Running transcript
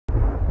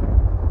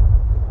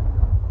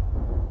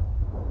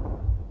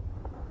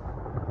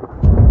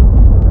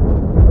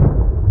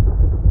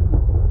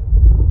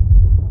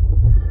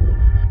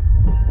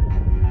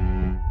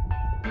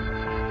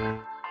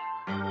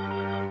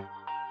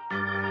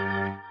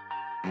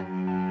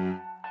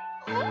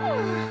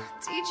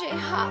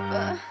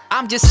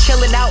I'm just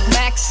chilling out,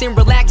 maxing,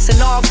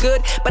 relaxing, all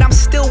good, but I'm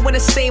still in the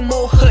same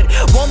old hood,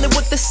 rolling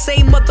with the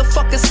same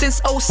motherfucker since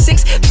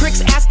 '06.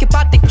 Tricks ask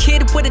about the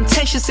kid with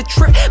intentions to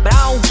trip, but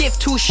I don't give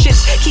two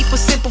shits. Keep it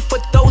simple for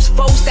those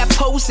foes that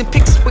pose and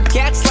pics with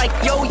gats like,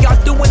 yo, y'all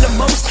doing the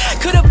most.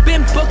 Could've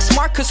been book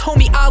smart, cause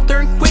homie, I'll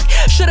learn quick.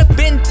 Should've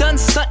been done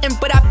something,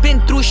 but I've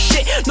been through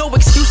shit. No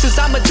excuses,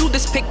 I'ma do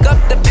this, pick up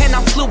the pen,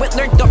 I'm fluid.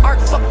 Learned the art,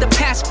 fuck the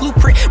past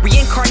blueprint.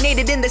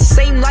 Reincarnated in the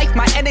same life,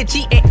 my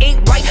energy, it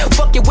ain't right.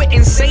 Fuck it with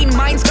insane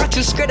minds, got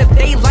you scared of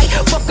daylight.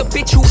 Fuck a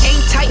bitch who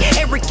ain't tight,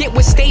 arrogant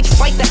with stage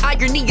fright. The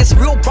irony is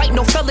real bright,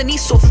 no felony,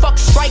 so fuck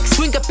strikes.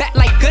 Swing it back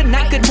like good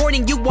night, good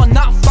morning, you will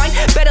not find.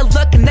 Better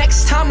luck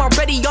next time,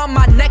 already on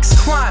my next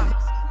crime.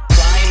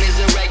 Crime is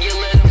a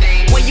regular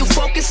thing. When you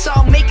focus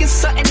on making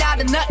something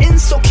out of nothing,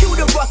 so cue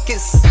the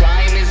ruckus.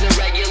 Crime is a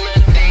regular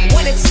thing.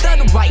 When it's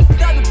done right,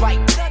 done right,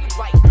 done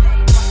right.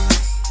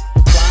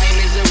 Crime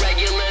is a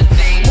regular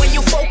thing. When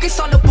you focus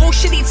on the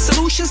bullshit, need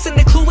solutions, and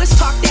the clue is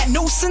talk that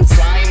nuisance.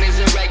 Crime is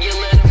a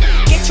regular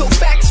thing. Get your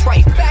facts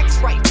right, facts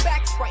right,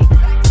 facts right,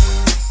 facts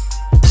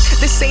right.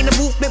 This ain't a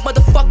movement,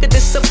 motherfucker,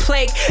 this a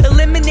plague.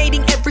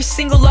 Eliminating every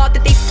single law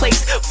that they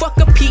placed. Fuck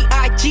a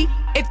PIG,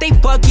 if they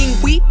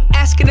bugging, we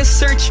asking to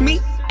search me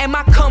and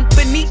my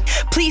company.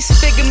 Please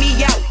figure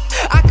me out,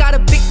 I got a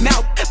big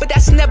mouth, but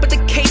that's never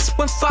the case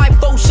when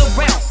 5-0's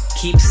around.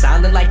 Keep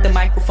silent like the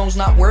microphone's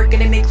not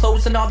working, and they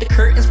closing all the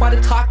curtains. Why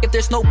to talk if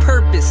there's no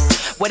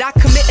purpose? Would I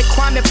commit a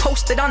crime and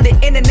post it on the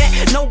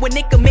internet, knowing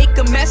it could make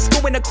a mess?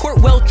 Going to court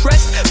well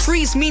dressed.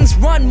 Freeze means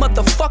run,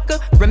 motherfucker.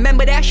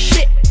 Remember that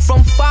shit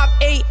from 5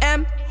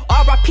 a.m.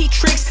 R.I.P.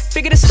 Tricks,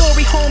 figure the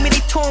story home and they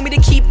told me to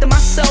keep to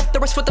myself. The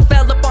rest will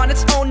develop on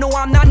its own, no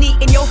I'm not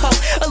needing your help.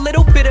 A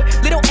little bitter,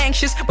 little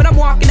anxious when I'm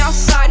walking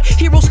outside.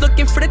 Heroes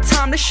looking for the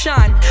time to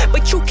shine,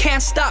 but you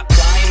can't stop.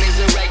 Crime is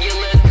a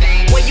regular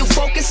thing. When you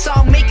focus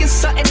on making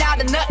something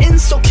out of nothing,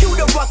 so cue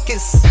the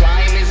ruckus.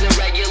 Crime is a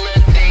regular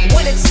thing.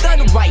 When it's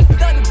done right,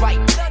 done